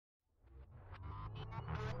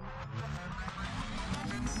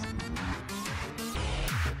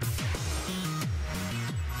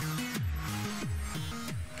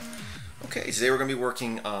Okay, today we're going to be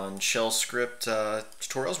working on shell script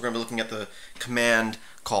tutorials. We're going to be looking at the command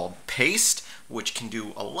called paste, which can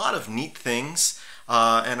do a lot of neat things,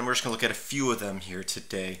 and we're just going to look at a few of them here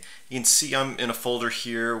today. You can see I'm in a folder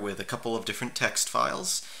here with a couple of different text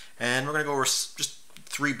files, and we're going to go over just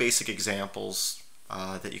three basic examples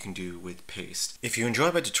that you can do with paste. If you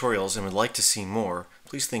enjoy my tutorials and would like to see more,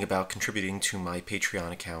 please think about contributing to my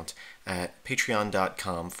Patreon account at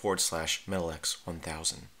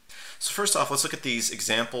patreon.com/metalx1000. So first off, let's look at these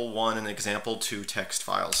example 1 and example 2 text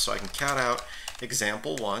files. So I can cat out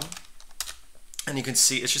example 1, and you can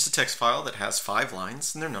see it's just a text file that has 5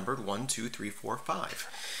 lines, and they're numbered 1, 2, 3, 4,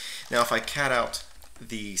 5. Now if I cat out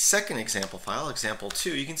the second example file, example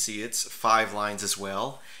 2, you can see it's 5 lines as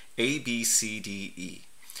well, A, B, C, D, E.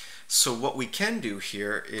 So what we can do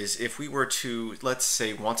here is if we were to, let's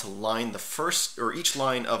say, want to line the first, or each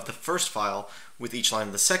line of the first file with each line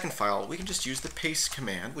of the second file, we can just use the paste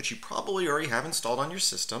command, which you probably already have installed on your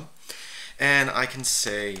system. And I can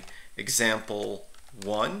say example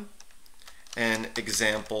 1 and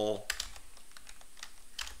example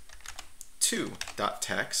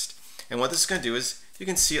 2.text. And what this is going to do is, you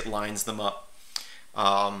can see it lines them up.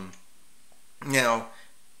 Now,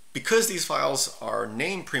 because these files are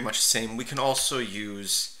named pretty much the same, we can also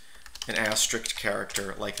use an asterisk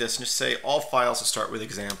character like this and just say all files that start with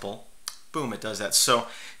example. Boom, it does that. So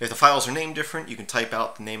if the files are named different, you can type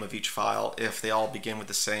out the name of each file. If they all begin with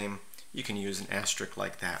the same, you can use an asterisk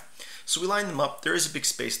like that. So we line them up. There is a big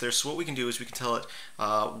space there, so what we can do is we can tell it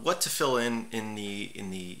what to fill in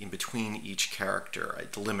between each character, a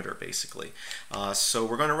delimiter basically. So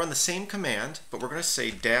we're going to run the same command, but we're going to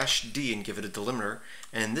say -D and give it a delimiter,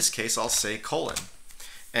 and in this case I'll say colon.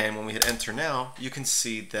 And when we hit enter now, you can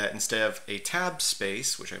see that instead of a tab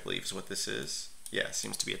space, which I believe is what this is, yeah, it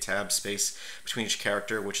seems to be a tab space between each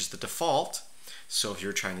character, which is the default. So if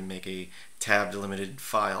you're trying to make a tab delimited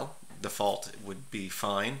file, default would be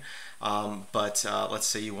fine. But let's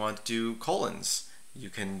say you want to do colons. You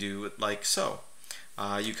can do it like so.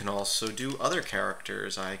 You can also do other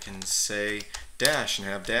characters. I can say dash and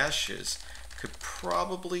have dashes. Could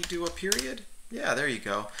probably do a period. Yeah, there you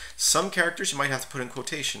go. Some characters you might have to put in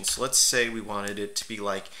quotations. So let's say we wanted it to be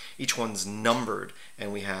like each one's numbered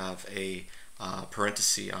and we have a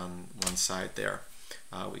parenthesis on one side there.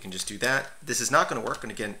 We can just do that. This is not going to work,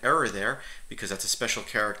 and again, error there, because that's a special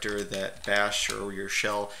character that Bash or your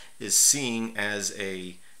shell is seeing as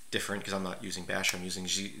a different, because I'm not using Bash, I'm using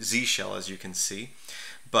Z shell, as you can see.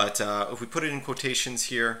 But if we put it in quotations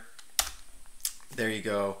here, there you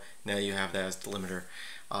go. Now you have that as delimiter.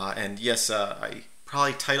 And yes, I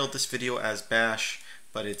probably titled this video as Bash,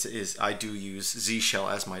 but I do use Z shell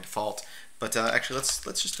as my default. But actually,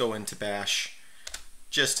 let's just go into Bash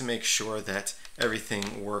just to make sure that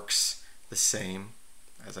everything works the same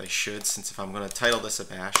as I should, since if I'm going to title this a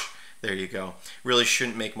Bash, there you go. Really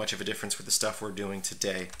shouldn't make much of a difference with the stuff we're doing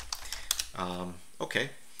today.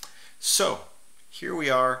 Okay, so here we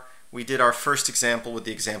are. We did our first example with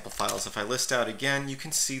the example files. If I list out again, you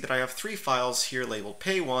can see that I have 3 files here labeled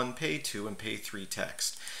pay1, pay2, and pay3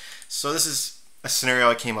 text. So this is a scenario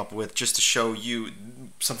I came up with just to show you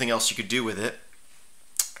something else you could do with it.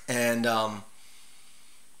 And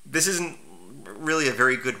this isn't really a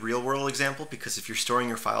very good real-world example, because if you're storing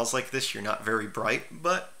your files like this, you're not very bright,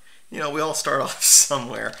 but you know, we all start off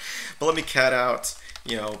somewhere. But let me cat out,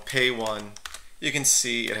 you know, pay1. You can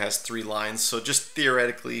see it has 3 lines. So just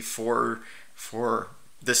theoretically for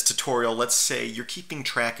this tutorial, let's say you're keeping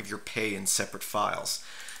track of your pay in separate files.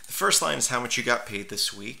 The first line is how much you got paid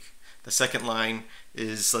this week. The second line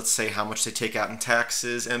is, let's say, how much they take out in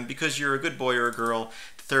taxes, and because you're a good boy or a girl,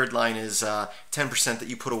 the third line is 10% that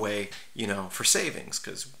you put away, you know, for savings,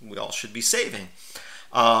 because we all should be saving.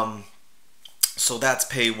 So that's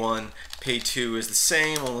pay 1. Pay 2 is the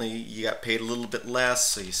same, only you got paid a little bit less,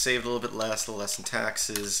 so you saved a little bit less in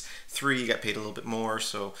taxes. 3, you got paid a little bit more,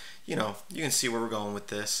 so you know, you can see where we're going with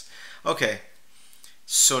this. Okay,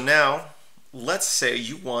 so now let's say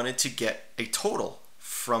you wanted to get a total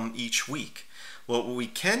from each week. Well, what we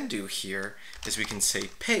can do here is we can say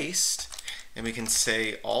paste, and we can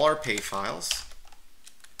say all our pay files,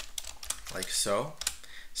 like so.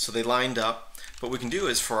 So they lined up. What we can do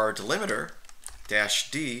is for our delimiter,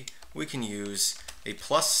 -D, we can use a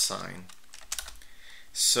plus sign.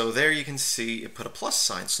 So there you can see it put a plus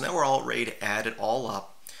sign. So now we're all ready to add it all up.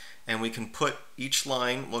 And we can put each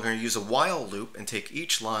line, we're going to use a while loop and take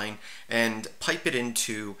each line and pipe it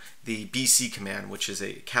into the BC command, which is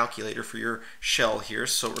a calculator for your shell here.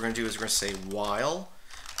 So what we're going to do is we're going to say while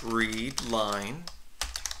read line,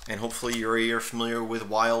 and hopefully you're familiar with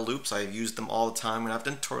while loops. I've used them all the time and I've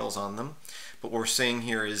done tutorials on them. But what we're saying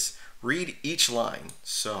here is read each line.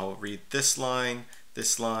 So read this line,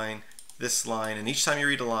 this line, this line, and each time you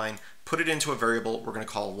read a line, put it into a variable we're going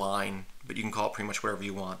to call line, but you can call it pretty much whatever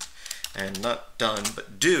you want. And not done,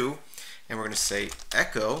 but do, and we're going to say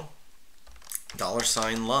echo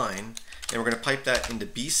 $line, and we're going to pipe that into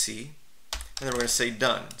BC, and then we're going to say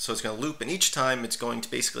done. So it's going to loop, and each time it's going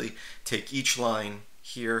to basically take each line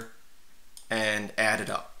here and add it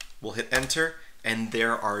up. We'll hit enter, and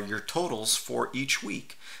there are your totals for each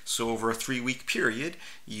week. So over a 3-week period,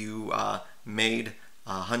 you made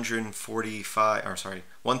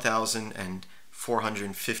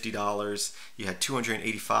 $1,450. You had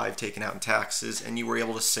 $285 taken out in taxes, and you were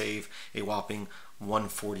able to save a whopping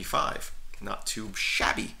 $145. Not too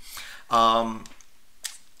shabby.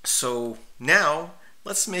 So now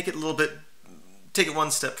let's make it a little bit, take it one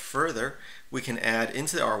step further. We can add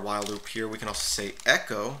into our while loop here, we can also say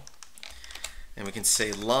echo, and we can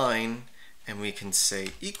say line, and we can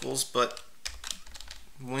say equals, but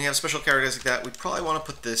when we have special characters like that, we probably want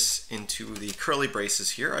to put this into the curly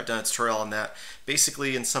braces here. I've done a tutorial on that.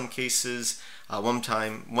 Basically, in some cases, one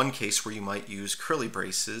case where you might use curly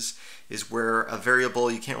braces is where a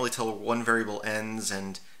variable, you can't really tell where one variable ends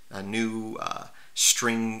and a new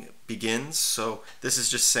string begins. So this is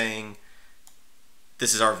just saying,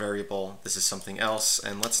 this is our variable, this is something else,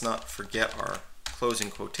 and let's not forget our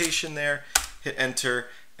closing quotation there. Hit enter,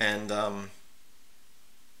 and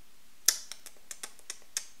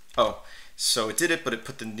oh, so it did it, but it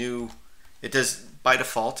put the new, it does, by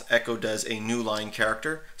default, echo does a new line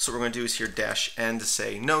character. So what we're going to do is here -n to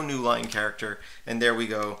say no new line character, and there we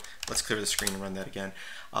go. Let's clear the screen and run that again.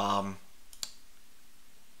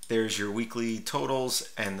 There's your weekly totals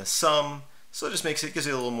and the sum. So it just makes it, gives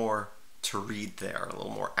you a little more to read there, a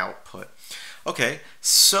little more output. Okay,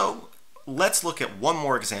 so let's look at one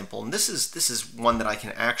more example, and this is one that I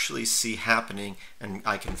can actually see happening, and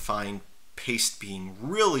I can find paste being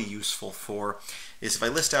really useful for, is if I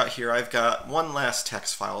list out here, I've got one last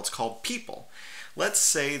text file. It's called people. Let's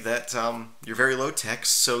say that you're very low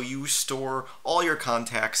text, so you store all your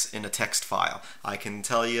contacts in a text file. I can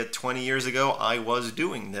tell you 20 years ago I was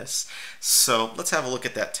doing this. So let's have a look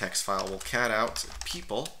at that text file. We'll cat out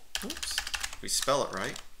people. Oops, we spell it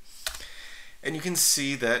right. And you can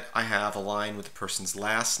see that I have a line with the person's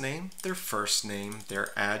last name, their first name,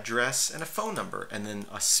 their address, and a phone number, and then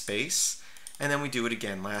a space. And then we do it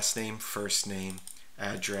again, last name, first name,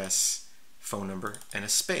 address, phone number, and a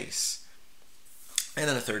space. And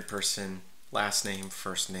then a third person, last name,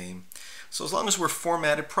 first name. So as long as we're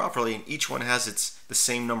formatted properly and each one has the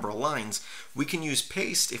same number of lines, we can use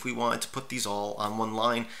paste if we wanted to put these all on one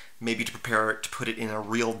line, maybe to prepare it to put it in a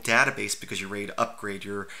real database because you're ready to upgrade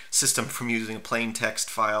your system from using a plain text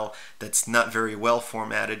file that's not very well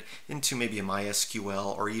formatted into maybe a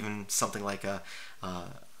MySQL or even something like a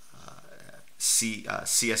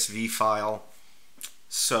CSV file,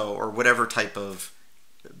 so, or whatever type of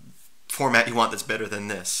format you want that's better than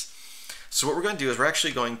this. So what we're going to do is we're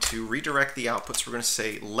actually going to redirect the outputs. We're going to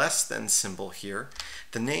say less than symbol here,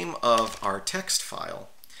 the name of our text file,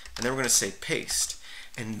 and then we're going to say paste.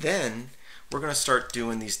 And then we're going to start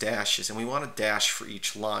doing these dashes, and we want a dash for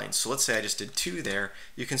each line. So let's say I just did 2 there.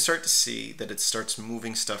 You can start to see that it starts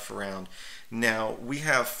moving stuff around. Now we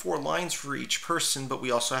have 4 lines for each person, but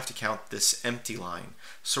we also have to count this empty line.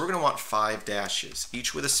 So we're going to want 5 dashes,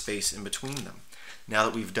 each with a space in between them. Now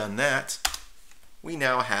that we've done that, we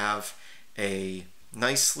now have a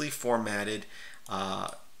nicely formatted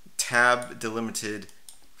tab delimited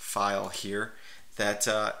file here that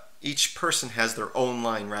each person has their own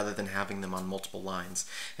line rather than having them on multiple lines.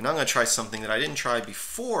 And I'm going to try something that I didn't try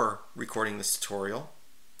before recording this tutorial,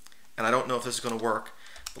 and I don't know if this is going to work,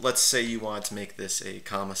 but let's say you want to make this a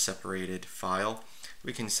comma separated file.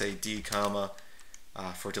 We can say D comma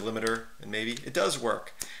for delimiter, and maybe it does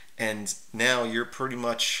work. And now you're pretty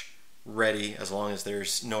much ready, as long as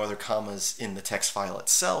there's no other commas in the text file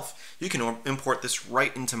itself. You can import this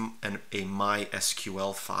right into a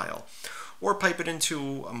MySQL file, or pipe it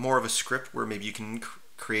into more of a script where maybe you can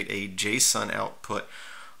create a JSON output,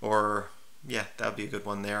 or yeah, that would be a good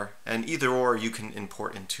one there. And either or you can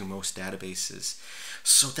import into most databases.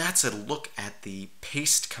 So that's a look at the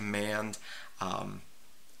paste command.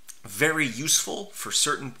 Very useful for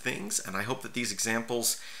certain things, and I hope that these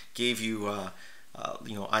examples gave you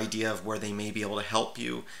idea of where they may be able to help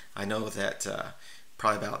you. I know that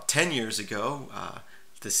probably about 10 years ago,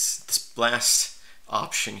 this last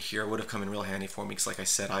option here would have come in real handy for me, because like I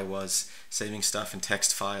said, I was saving stuff in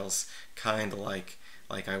text files, kind of like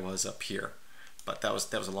I was up here. But that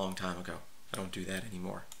was a long time ago. I don't do that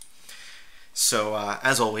anymore. So,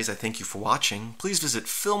 as always, I thank you for watching. Please visit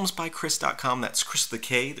filmsbychris.com. That's Chris with a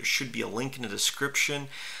K. There should be a link in the description.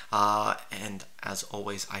 And as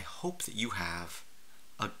always, I hope that you have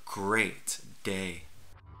a great day.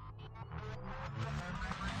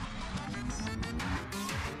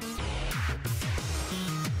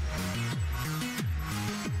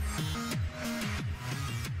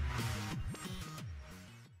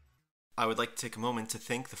 I would like to take a moment to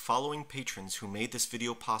thank the following patrons who made this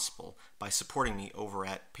video possible by supporting me over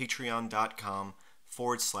at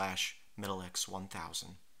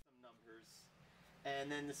patreon.com/MetalX1000.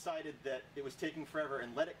 And then decided that it was taking forever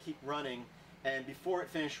and let it keep running. And before it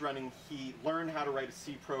finished running, he learned how to write a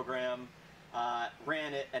C program,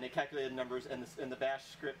 ran it, and it calculated numbers and the bash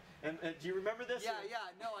script. And do you remember this? Yeah.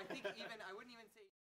 No, I think I wouldn't even